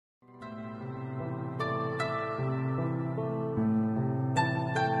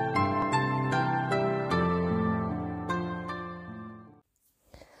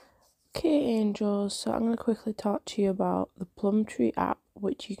Okay, angels, so I'm going to quickly talk to you about the Plumtree app,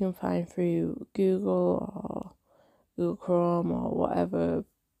 which you can find through Google or Google Chrome or whatever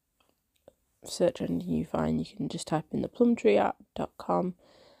search engine you find. You can just type in the plumtreeapp.com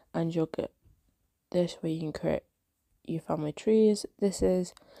and you'll get this where you can create your family trees. This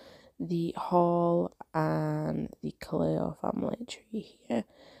is the Hall and the Kealoha family tree here.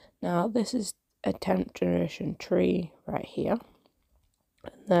 Now, this is a 10th generation tree right here.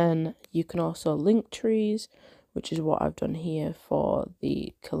 And then you can also link trees, which is what I've done here for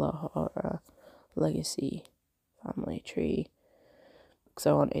the Kealoha Legacy family tree, because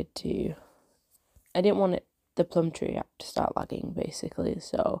I didn't want the Plumtree app to start lagging basically,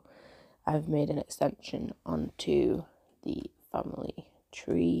 so I've made an extension onto the family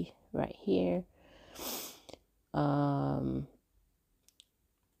tree right here. And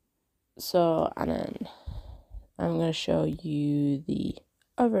then I'm going to show you the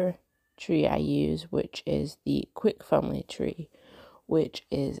other tree I use, which is the Quick Family Tree, which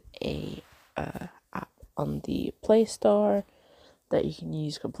is a app on the Play Store that you can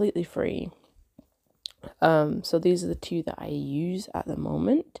use completely free. So these are the two that I use at the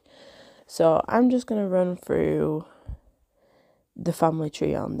moment. So I'm just going to run through the family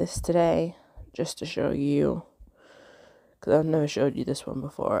tree on this today, just to show you, because I've never showed you this one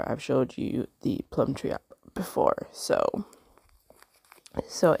before. I've showed you the Plumtree app before. So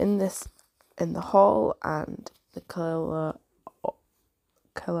in the Hall and the Kealoha,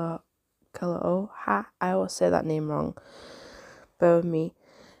 I always say that name wrong, bear with me.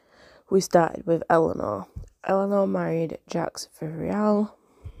 We started with Eleanor. Eleanor married Jacques Virial.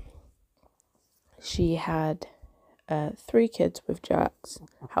 She had 3 kids with Jacques.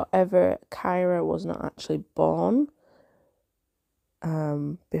 However, Kyra was not actually born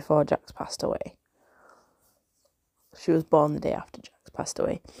before Jacques passed away. She was born the day after Jacques passed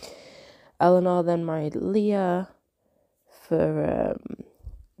away. Eleanor then married Leah for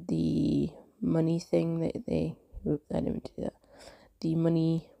the money thing that I didn't do that. The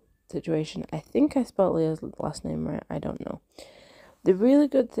money situation. I think I spelled Leah's last name right. I don't know. The really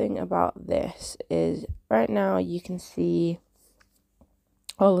good thing about this is right now you can see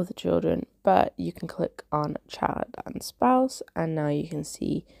all of the children, but you can click on child and spouse, and now you can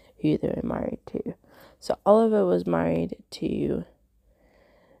see who they were married to. So Oliver was married to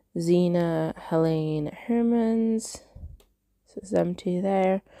Zena Helene Hermans, so it's them two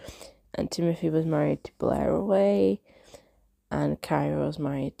there, and Timothy was married to Blair Away, and Kyra was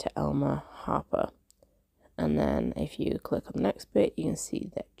married to Elma Harper. And then if you click on the next bit, you can see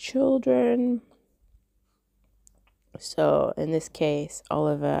their children. So in this case,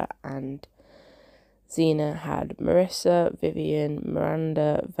 Oliver and Zena had Marissa, Vivian,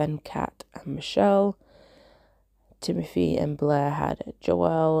 Miranda, Venkat, and Michelle. Timothy and Blair had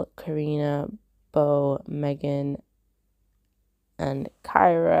Joelle, Karina, Bo, Megan, and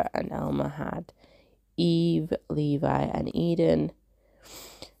Kyra, and Elma had Eve, Levi, and Eden.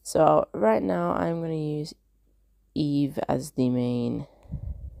 So right now I'm going to use Eve as the main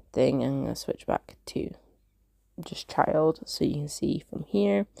thing. I'm going to switch back to just child so you can see from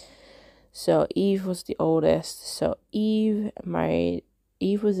here. So Eve was the oldest. So Eve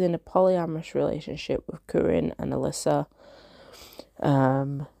was in a polyamorous relationship with Corinne and Alyssa.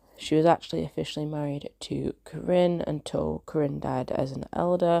 She was actually officially married to Corinne until Corinne died as an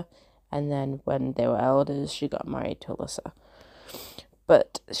elder, and then when they were elders, she got married to Alyssa.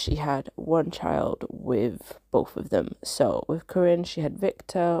 But she had one child with both of them. So with Corinne, she had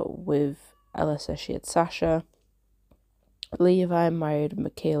Victor. With Alyssa, she had Sasha. Levi married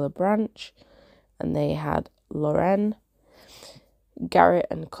Michaela Branch, and they had Lauren. Garrett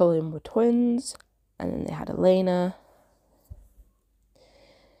and Cullen were twins, and then they had Elena.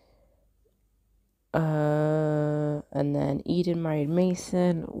 And then Eden married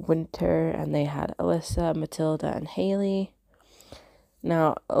Mason, Winter, and they had Alyssa, Matilda, and Haley.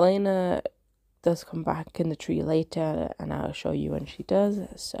 Now, Elena does come back in the tree later, and I'll show you when she does.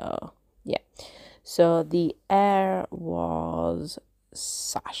 So, yeah. So, the heir was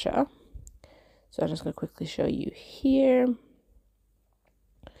Sasha. So, I'm just going to quickly show you here.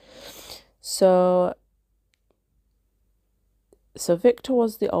 So Victor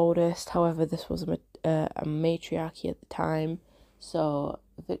was the oldest. However, this was a matriarchy at the time. So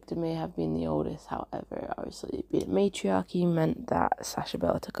Victor may have been the oldest. However, obviously, being a matriarchy meant that Sasha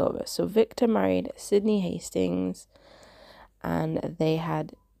Bella took over. So Victor married Sydney Hastings, and they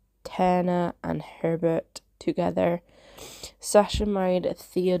had Turner and Herbert together. Sasha married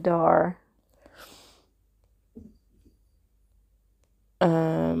Theodore.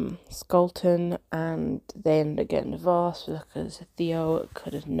 Skolton, and they ended up getting divorced because Theo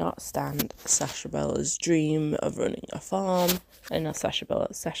could not stand Sasha Bella's dream of running a farm, and not Sasha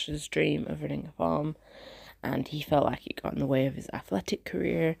Bella, Sasha's dream of running a farm, and he felt like it got in the way of his athletic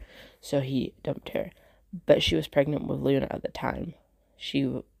career, so he dumped her. But she was pregnant with Luna at the time.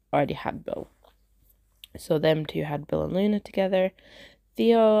 She already had Bill. So them two had Bill and Luna together.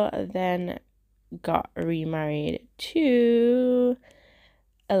 Theo then got remarried to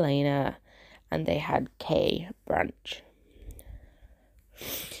Elena, and they had Kay Branch.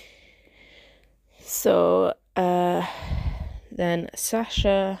 So then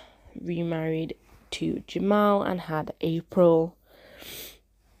Sasha remarried to Jamal and had April.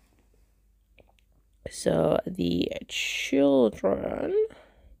 So the children,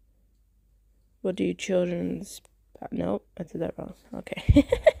 we'll do children's, no, I did that wrong. Okay.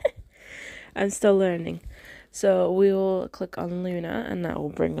 I'm still learning. So we will click on Luna, and that will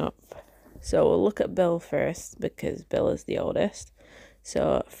bring up. So we'll look at Bill first because Bill is the oldest.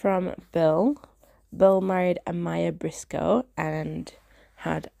 So from Bill married Amaya Briscoe and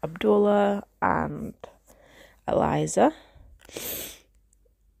had Abdullah and Eliza.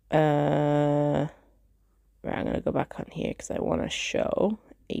 Right, I'm going to go back on here because I want to show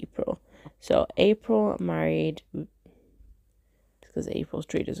April. So April married, because April's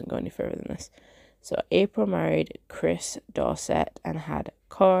tree doesn't go any further than this. So April married Chris Dorset and had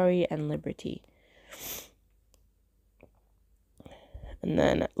Corey and Liberty. And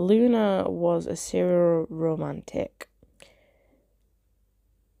then Luna was a serial romantic.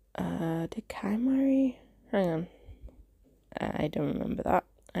 Did Kai marry? Hang on. I don't remember that.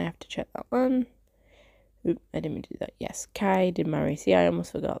 I have to check that one. Oop, I didn't mean to do that. Yes, Kai did marry. See, I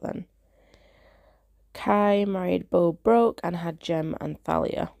almost forgot then. Kai married Bo Broke and had Jem and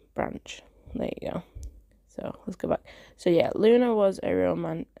Thalia Branch. There you go. So let's go back. So yeah, Luna was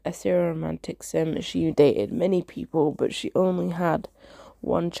a serial romantic sim. She dated many people, but she only had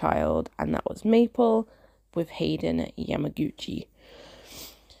one child, and that was Maple with Hayden Yamaguchi.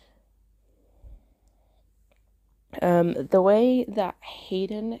 The way that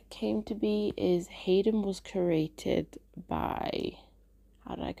Hayden came to be is Hayden was created by,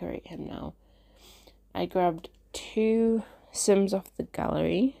 how did I create him now? I grabbed 2 sims off the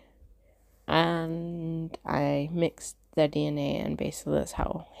gallery and I mixed their DNA, and basically that's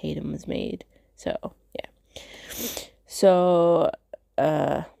how Hayden was made. So yeah. So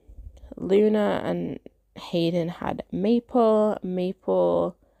Luna and Hayden had Maple.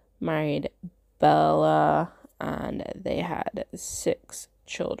 Maple married Bella, and they had 6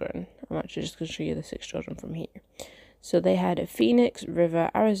 children. I'm actually just going to show you the 6 children from here. So they had Phoenix, River,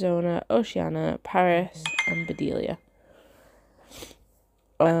 Arizona, Oceana, Paris, and Bedelia.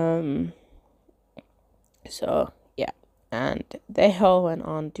 So yeah, and they all went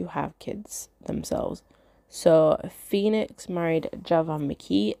on to have kids themselves. So Phoenix married Javon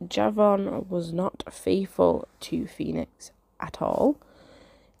McKee. Javon was not faithful to Phoenix at all.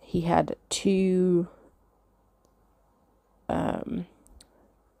 He had 2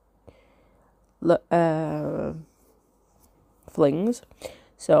 flings.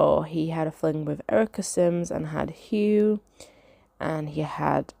 So he had a fling with Erica Sims and had Hugh, and he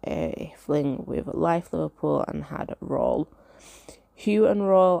had a fling with Life Liverpool and had Roll. Hugh and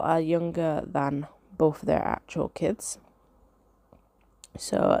Roll are younger than both their actual kids.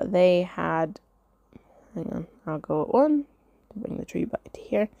 So they had, hang on, I'll go at 1 to bring the tree back to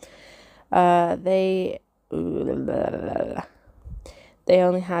here. They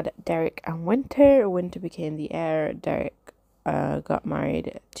only had Derek and Winter. Winter became the heir. Derek got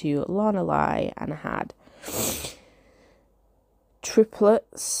married to Lana Lai and had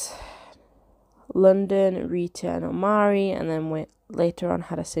triplets, London, Rita, and Omari, and then later on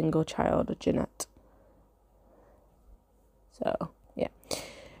had a single child, Jeanette. So yeah,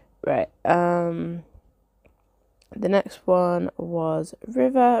 right. The next one was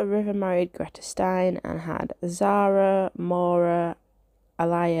River. River married Greta Stein and had Zara, Maura,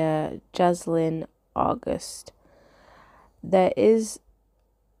 Alaya, Jaslyn, August. There is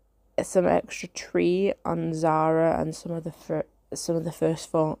some extra tree on Zara and some of the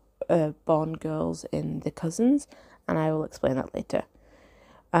first born girls in the cousins, and I will explain that later.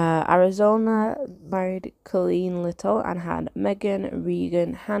 Arizona married Colleen Little and had Megan,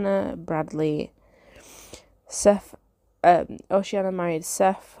 Regan, Hannah, Bradley. Seth, Oceana married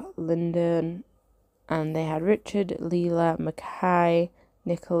Seth, Lyndon, and they had Richard, Leela, Mackay,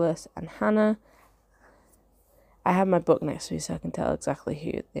 Nicholas, and Hannah. I have my book next to me so I can tell exactly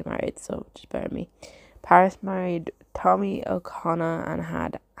who they married, so just bear with me. Paris married Tommy O'Connor and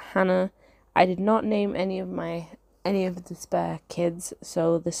had Hannah. I did not name any of my any of the spare kids,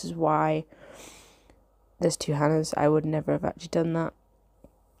 so this is why there's 2 Hannahs. I would never have actually done that,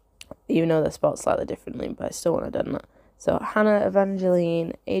 even though they're spelled slightly differently, but I still wouldn't have done that. So Hannah,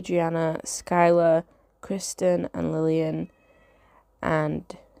 Evangeline, Adriana, Skylar, Kristen, and Lillian. And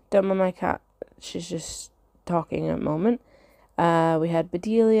don't mind my cat, she's just talking at the moment. We had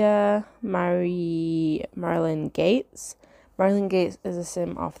Bedelia, Marilyn Gates. Marilyn Gates is a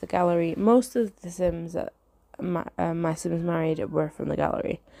sim off the gallery. Most of the sims that my sims married were from the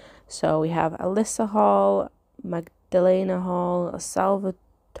gallery. So we have Alyssa Hall, Magdalena Hall,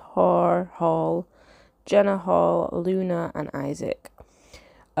 Salvatore Hall, Jenna Hall, Luna, and Isaac.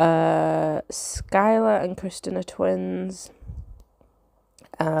 Skylar and Kristen are twins.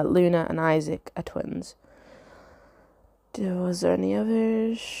 Luna and Isaac are twins. Was there any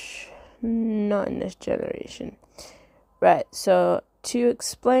others? Not in this generation. Right, so to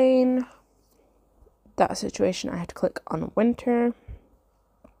explain that situation, I had to click on Winter.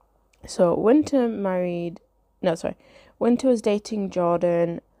 So Winter was dating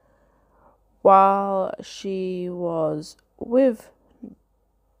Jordan while she was with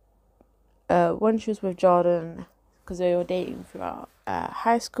Jordan, because they were dating throughout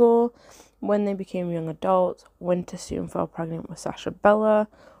high school. When they became young adults, Winter soon fell pregnant with Sasha Bella.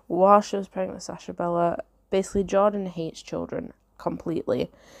 While she was pregnant with Sasha Bella, basically Jordan hates children completely.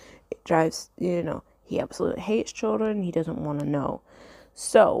 It drives, he absolutely hates children. He doesn't want to know.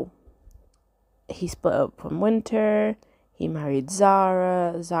 So he split up from Winter. He married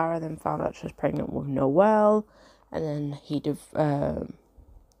Zara. Zara then found out she was pregnant with Noel. And then he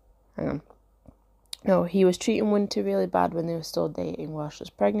was treating Winter really bad when they were still dating while she was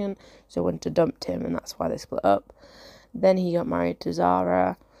pregnant. So Winter dumped him, and that's why they split up. Then he got married to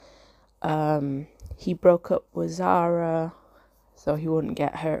Zara. He broke up with Zara so he wouldn't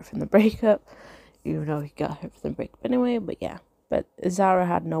get hurt from the breakup, even though he got hurt from the breakup anyway. But Zara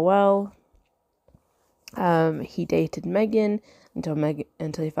had Noel. He dated Megan until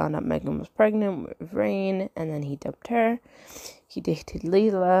he found out Megan was pregnant with Rain, and then he dumped her. He dated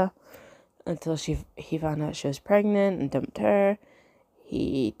Leela until he found out she was pregnant and dumped her.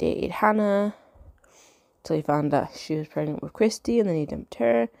 He dated Hannah until he found out she was pregnant with Christy, and then he dumped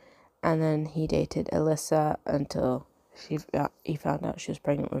her. And then he dated Alyssa until he found out she was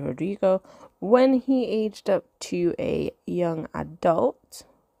pregnant with Rodrigo. When he aged up to a young adult,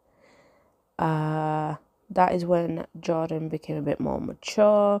 that is when Jordan became a bit more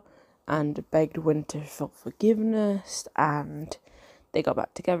mature and begged Winter for forgiveness, and they got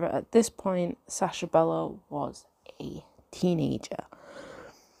back together. At this point, Sasha Bella was a teenager.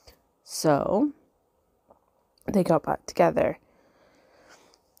 So they got back together.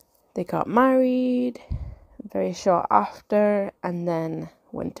 They got married very short after, and then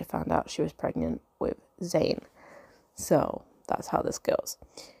Winter found out she was pregnant with Zayn. So that's how this goes.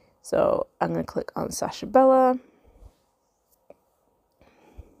 So I'm going to click on Sasha Bella.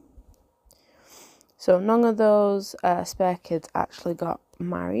 So none of those spare kids actually got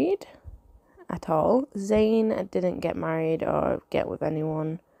married at all. Zayn didn't get married or get with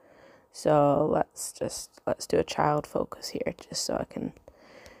anyone. So let's do a child focus here, just so I can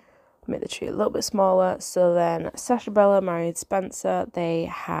make the tree a little bit smaller. So then Sasha Bella married Spencer. They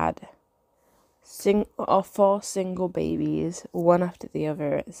had 4 single babies, one after the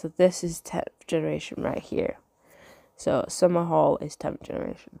other. So this is 10th generation right here. So Summer Hall is 10th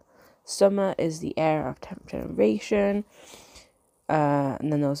generation. Summer is the heir of 10th generation.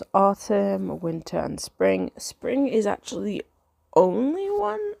 And then there's Autumn, Winter, and Spring. Spring is actually the only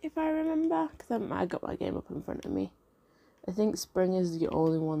one, if I remember, because I got my game up in front of me. I think Spring is the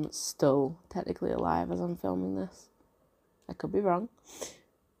only one that's still technically alive as I'm filming this. I could be wrong,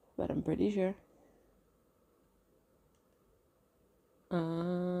 but I'm pretty sure.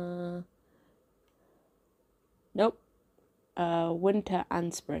 Nope. Winter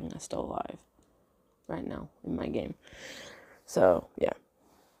and Spring are still alive right now in my game. So yeah.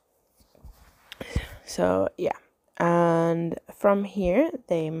 And from here,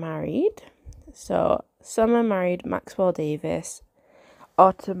 they married. So Summer married Maxwell Davis.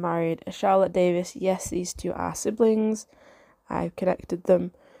 Autumn married Charlotte Davis. Yes, these two are siblings. I've connected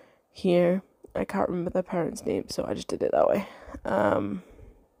them here. I can't remember their parents' names, so I just did it that way.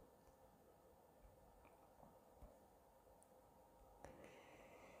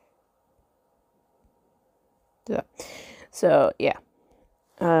 So yeah.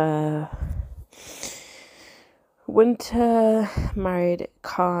 Winter married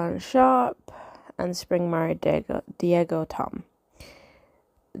Khan Sharp, and Spring married Diego Tom.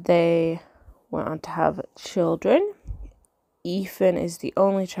 They went on to have children. Ethan is the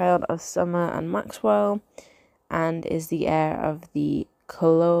only child of Summer and Maxwell, and is the heir of the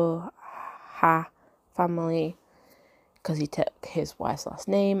Kealoha family because he took his wife's last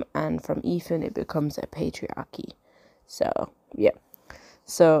name, and from Ethan it becomes a patriarchy. So, yeah.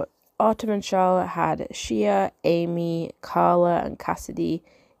 So, Autumn and Charlotte had Shea, Amy, Carla, and Cassidy.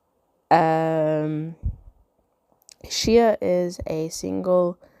 Shea is a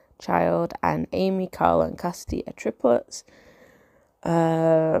single child, and Amy, Carla, and Cassidy are triplets.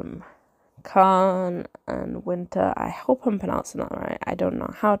 Khan and Winter, I hope I'm pronouncing that right. I don't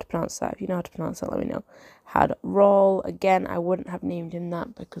know how to pronounce that. If you know how to pronounce that, let me know. Had Roll. Again, I wouldn't have named him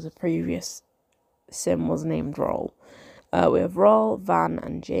that because a previous sim was named Roll. We have Roll, Van,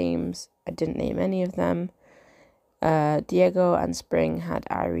 and James. I didn't name any of them. Diego and Spring had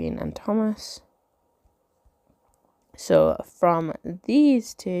Irene and Thomas. So from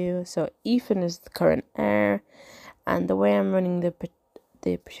these two, so Ethan is the current heir, and the way I'm running the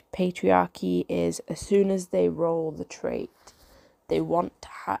patriarchy is as soon as they roll the trait they want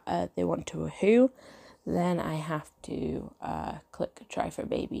to woohoo, then I have to click try for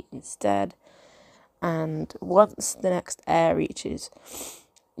baby instead. And once the next heir reaches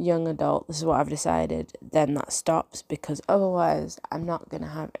young adult, this is what I've decided, then that stops, because otherwise I'm not going to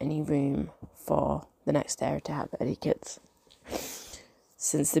have any room for the next heir to have any kids,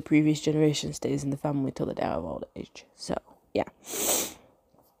 since the previous generation stays in the family till the day of old age. So, yeah.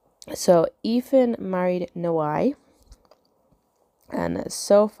 So, Ethan married Noai, and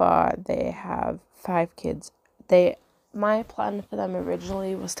so far they have 5 kids. My plan for them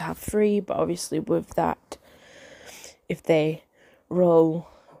originally was to have 3, but obviously with that, if they roll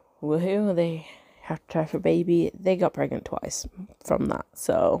woohoo, they have to try for baby. They got pregnant twice from that,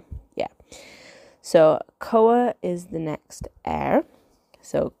 so yeah. So Koa is the next heir.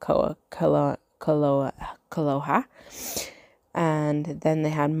 So Koa, Kealoha. And then they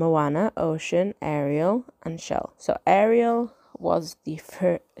had Moana, Ocean, Ariel, and Shell. So Ariel was the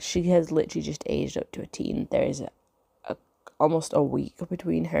first. She has literally just aged up to a teen. There is almost a week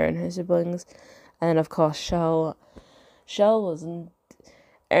between her and her siblings. And then, of course, Shell wasn't.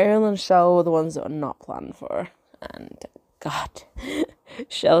 Ariel and Shell were the ones that were not planned for. And, God,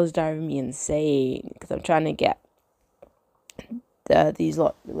 Shell is driving me insane because I'm trying to get these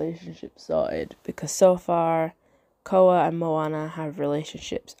relationships sorted. Because so far, Koa and Moana have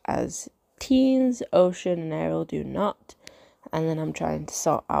relationships as teens. Ocean and Ariel do not. And then I'm trying to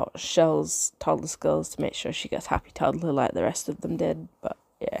sort out Shell's toddler skills to make sure she gets happy toddler like the rest of them did. But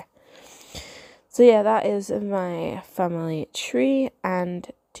yeah. So yeah, that is my family tree. And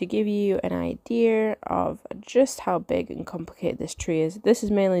to give you an idea of just how big and complicated this tree is, this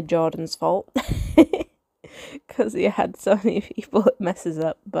is mainly Jordan's fault. Because he had so many people it messes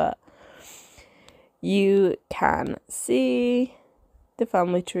up. But you can see the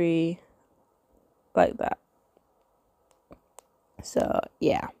family tree like that. So,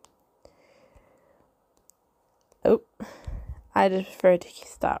 yeah. Oh, I just prefer to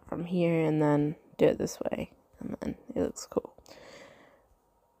start from here and then do it this way. And then it looks cool.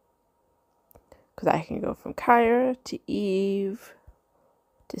 Because I can go from Kyra to Eve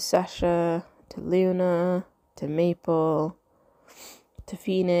to Sasha to Luna to Maple to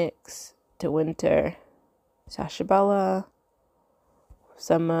Phoenix to Winter, Sasha Bella,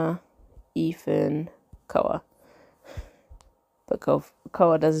 Summer, Ethan, Koa. But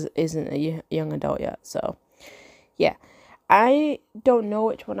Koa isn't a young adult yet, so yeah. I don't know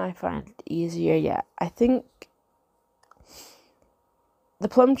which one I find easier yet. I think the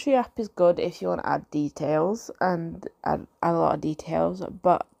Plum Tree app is good if you want to add details and add a lot of details,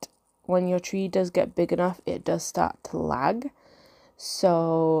 but when your tree does get big enough, it does start to lag.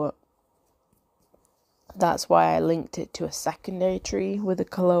 So that's why I linked it to a secondary tree with the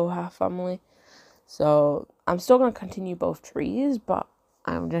Kealoha family. So I'm still going to continue both trees, but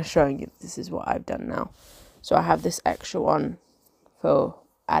I'm just showing you this is what I've done now. So I have this extra one for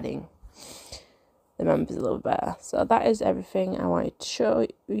adding the members a little better. So that is everything I wanted to show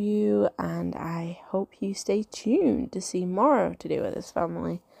you, and I hope you stay tuned to see more to do with this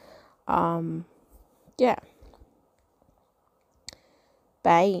family. Yeah.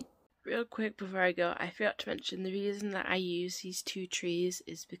 Bye. Real quick before I go, I forgot to mention the reason that I use these 2 trees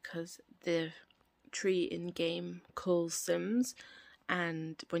is because the tree in game culls Sims,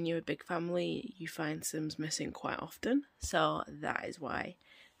 and when you're a big family you find Sims missing quite often, so that is why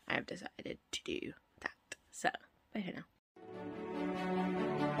I've decided to do that. So bye for now.